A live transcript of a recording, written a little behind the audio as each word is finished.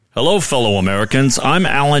Hello, fellow Americans. I'm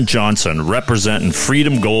Alan Johnson, representing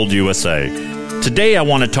Freedom Gold USA. Today, I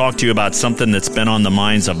want to talk to you about something that's been on the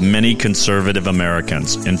minds of many conservative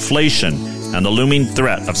Americans: inflation and the looming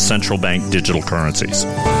threat of central bank digital currencies.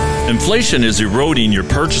 Inflation is eroding your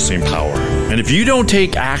purchasing power, and if you don't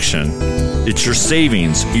take action, it's your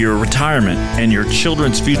savings, your retirement, and your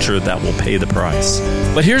children's future that will pay the price.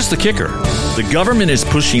 But here's the kicker. The government is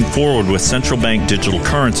pushing forward with central bank digital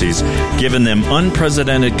currencies, giving them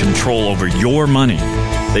unprecedented control over your money.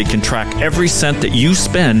 They can track every cent that you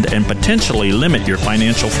spend and potentially limit your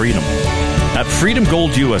financial freedom. At Freedom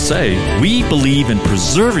Gold USA, we believe in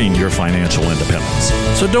preserving your financial independence.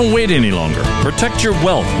 So don't wait any longer. Protect your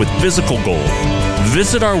wealth with physical gold.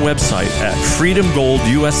 Visit our website at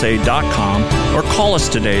freedomgoldusa.com or call us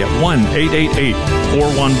today at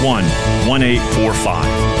 1-888-411-1845.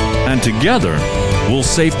 And together, we'll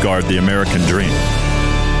safeguard the American dream.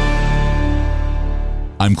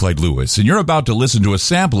 I'm Clyde Lewis, and you're about to listen to a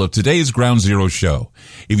sample of today's Ground Zero show.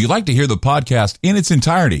 If you'd like to hear the podcast in its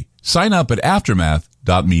entirety, sign up at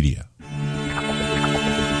aftermath.media.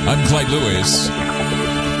 I'm Clyde Lewis,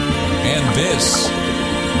 and this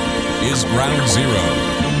is Ground Zero.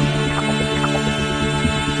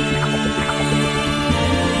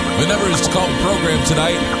 The number is to call the program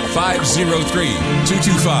tonight,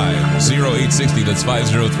 503-225-0860. That's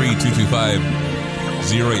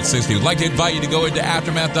 503-225-0860. We'd like to invite you to go into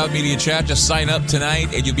aftermath.media chat. Just sign up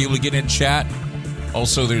tonight, and you'll be able to get in chat.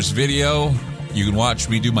 Also, there's video. You can watch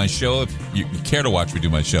me do my show. If you care to watch me do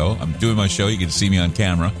my show, I'm doing my show. You can see me on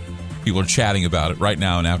camera. People are chatting about it right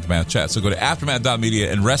now in Aftermath chat. So go to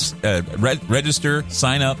aftermath.media and register,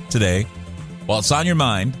 sign up today while it's on your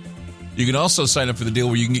mind. You can also sign up for the deal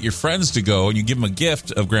where you can get your friends to go and you give them a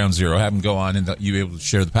gift of Ground Zero, have them go on, and you'll be able to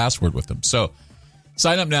share the password with them. So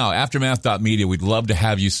sign up now, aftermath.media. We'd love to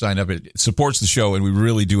have you sign up. It supports the show, and we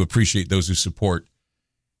really do appreciate those who support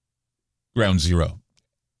Ground Zero.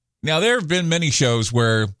 Now, there have been many shows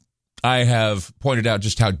where I have pointed out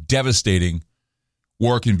just how devastating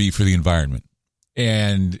war can be for the environment.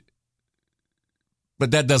 But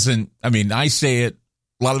that doesn't, I say it.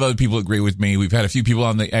 A lot of other people agree with me. We've had a few people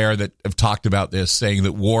on the air that have talked about this, saying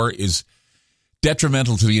that war is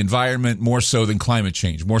detrimental to the environment more so than climate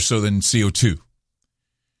change, more so than CO2.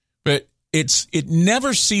 But it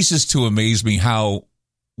never ceases to amaze me how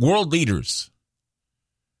world leaders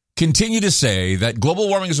continue to say that global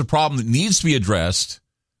warming is a problem that needs to be addressed.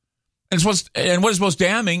 And what is most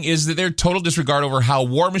damning is that their total disregard over how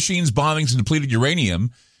war machines, bombings, and depleted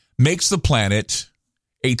uranium makes the planet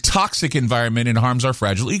a toxic environment and harms our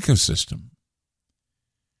fragile ecosystem.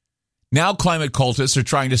 Now climate cultists are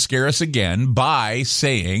trying to scare us again by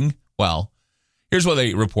saying, well, here's what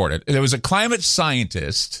they reported. There was a climate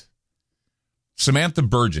scientist, Samantha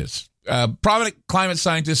Burgess, prominent climate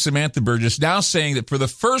scientist Samantha Burgess, now saying that for the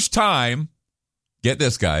first time, get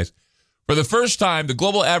this, guys, for the first time, the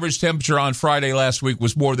global average temperature on Friday last week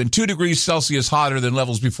was more than 2 degrees Celsius hotter than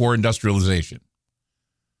levels before industrialization.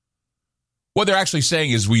 What they're actually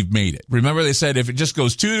saying is we've made it. Remember, they said if it just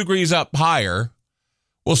goes 2 degrees up higher,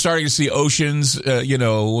 we'll start to see oceans,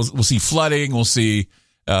 we'll see flooding, we'll see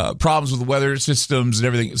problems with the weather systems and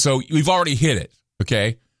everything. So we've already hit it,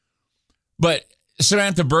 okay? But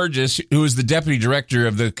Samantha Burgess, who is the deputy director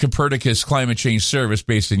of the Copernicus Climate Change Service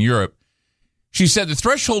based in Europe, she said the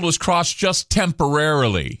threshold was crossed just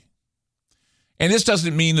temporarily. And this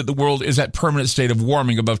doesn't mean that the world is at permanent state of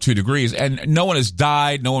warming above 2 degrees. And no one has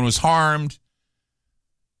died, no one was harmed.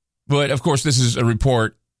 But, of course, this is a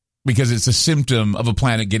report because it's a symptom of a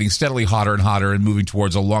planet getting steadily hotter and hotter and moving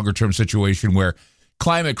towards a longer-term situation where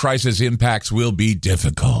climate crisis impacts will be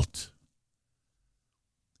difficult.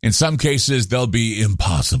 In some cases, they'll be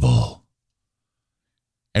impossible.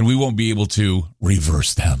 And we won't be able to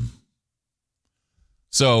reverse them.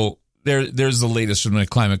 So there's the latest from the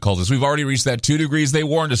climate cultists. We've already reached that 2 degrees they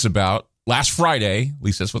warned us about last Friday. At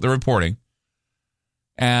least that's what they're reporting.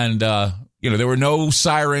 And, there were no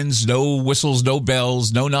sirens, no whistles, no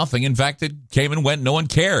bells, no nothing. In fact, it came and went. No one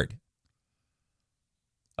cared.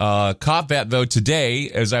 Caught that, though, today,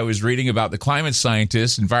 as I was reading about the climate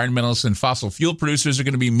scientists, environmentalists, and fossil fuel producers are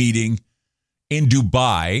going to be meeting in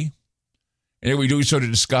Dubai. And we do so to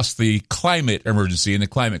discuss the climate emergency and the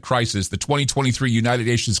climate crisis, the 2023 United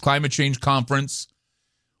Nations Climate Change Conference,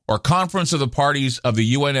 or Conference of the Parties of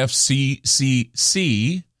the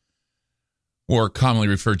UNFCCC, or commonly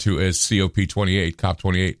referred to as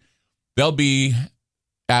COP28. They'll be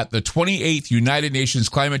at the 28th United Nations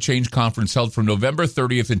Climate Change Conference held from November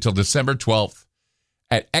 30th until December 12th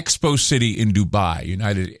at Expo City in Dubai,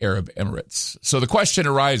 United Arab Emirates. So the question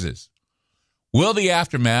arises, will the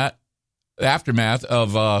aftermath aftermath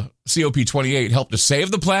of COP28 help to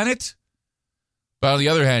save the planet? But on the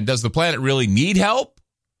other hand, does the planet really need help?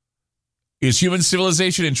 Is human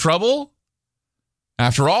civilization in trouble?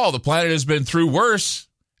 After all, the planet has been through worse,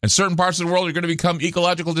 and certain parts of the world are going to become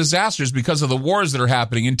ecological disasters because of the wars that are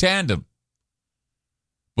happening in tandem.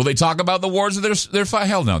 Will they talk about the wars that they're fighting?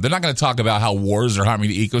 Hell no. They're not going to talk about how wars are harming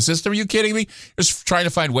the ecosystem. Are you kidding me? They're just trying to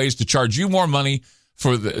find ways to charge you more money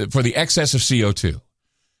for the excess of CO2.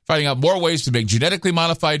 Finding out more ways to make genetically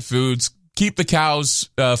modified foods, keep the cows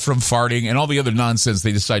from farting, and all the other nonsense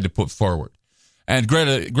they decide to put forward. And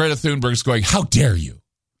Greta Thunberg's going, how dare you?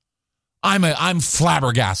 I'm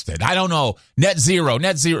flabbergasted. I don't know. Net zero,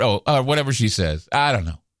 whatever she says. I don't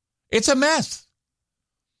know. It's a mess.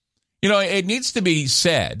 You know, it needs to be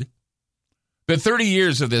said that 30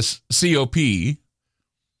 years of this COP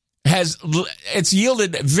it's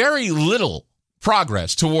yielded very little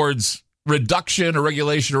progress towards reduction or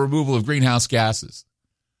regulation or removal of greenhouse gases.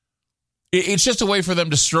 It's just a way for them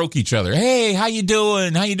to stroke each other. Hey, how you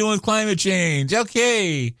doing? How you doing with climate change?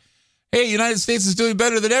 Okay. Hey, United States is doing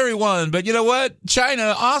better than everyone, but you know what?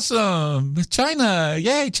 China, awesome. China,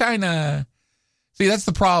 yay, China. See, that's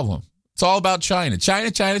the problem. It's all about China.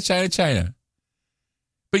 China.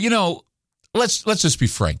 But, you know, let's just be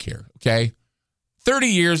frank here, okay? 30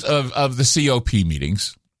 years of the COP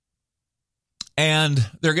meetings, and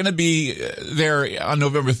they're going to be there on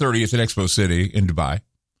November 30th at Expo City in Dubai.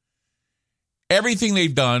 Everything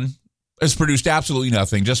they've done has produced absolutely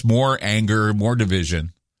nothing, just more anger, more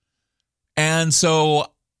division. And so,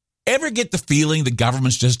 ever get the feeling the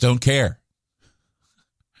governments just don't care?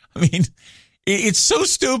 I mean, it's so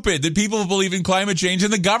stupid that people believe in climate change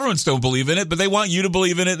and the governments don't believe in it, but they want you to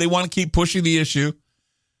believe in it. They want to keep pushing the issue.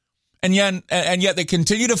 And yet they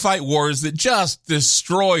continue to fight wars that just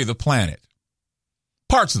destroy the planet.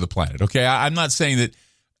 Parts of the planet, okay? I'm not saying that,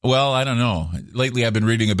 well, I don't know. Lately I've been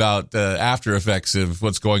reading about the after effects of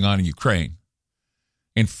what's going on in Ukraine.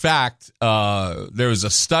 In fact, there was a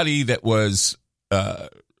study that was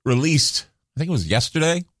released, I think it was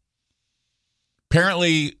yesterday.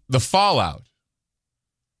 Apparently, the fallout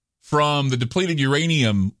from the depleted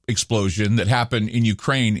uranium explosion that happened in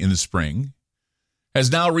Ukraine in the spring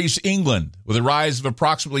has now reached England with a rise of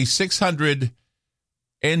approximately 600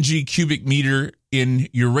 ng cubic meter in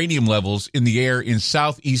uranium levels in the air in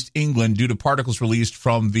southeast England due to particles released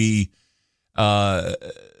from the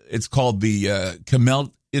it's called the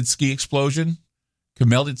Khmelnytsky explosion.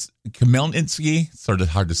 Khmelnytsky, sort of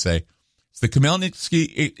hard to say. It's the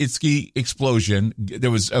Khmelnytsky explosion.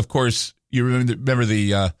 There was, of course, you remember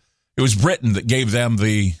it was Britain that gave them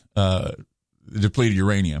the depleted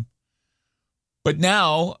uranium. But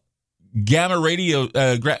now, gamma radiation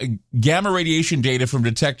data from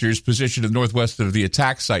detectors positioned in the northwest of the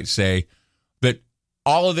attack site say that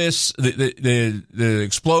all of this, the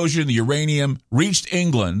explosion, the uranium, reached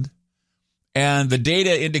England, and the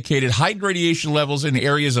data indicated heightened radiation levels in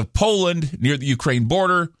areas of Poland near the Ukraine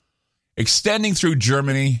border, extending through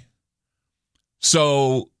Germany.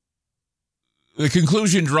 So the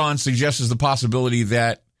conclusion drawn suggests the possibility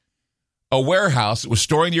that a warehouse that was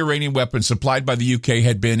storing the uranium weapons supplied by the UK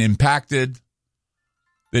had been impacted,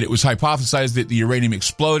 that it was hypothesized that the uranium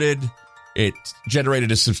exploded. It generated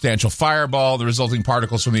a substantial fireball. The resulting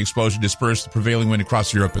particles from the explosion dispersed the prevailing wind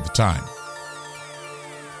across Europe at the time.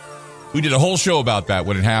 We did a whole show about that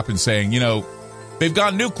when it happened, saying, you know, they've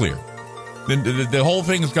gone nuclear. The whole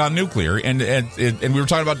thing has gone nuclear. And we were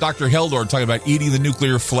talking about Dr. Heldor talking about eating the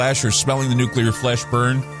nuclear flesh or smelling the nuclear flesh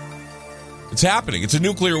burn. It's happening. It's a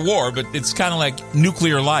nuclear war, but it's kind of like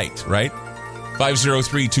nuclear light, right?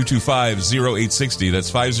 503-225-0860.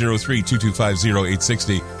 That's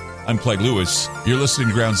 503-225-0860. I'm Clyde Lewis. You're listening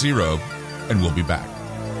to Ground Zero, and we'll be back.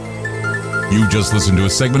 You just listened to a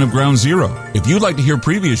segment of Ground Zero. If you'd like to hear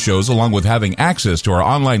previous shows along with having access to our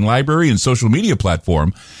online library and social media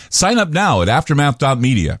platform, sign up now at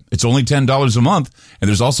aftermath.media. It's only $10 a month, and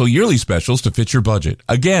there's also yearly specials to fit your budget.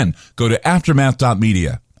 Again, go to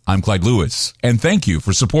aftermath.media. I'm Clyde Lewis, and thank you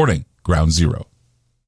for supporting Ground Zero.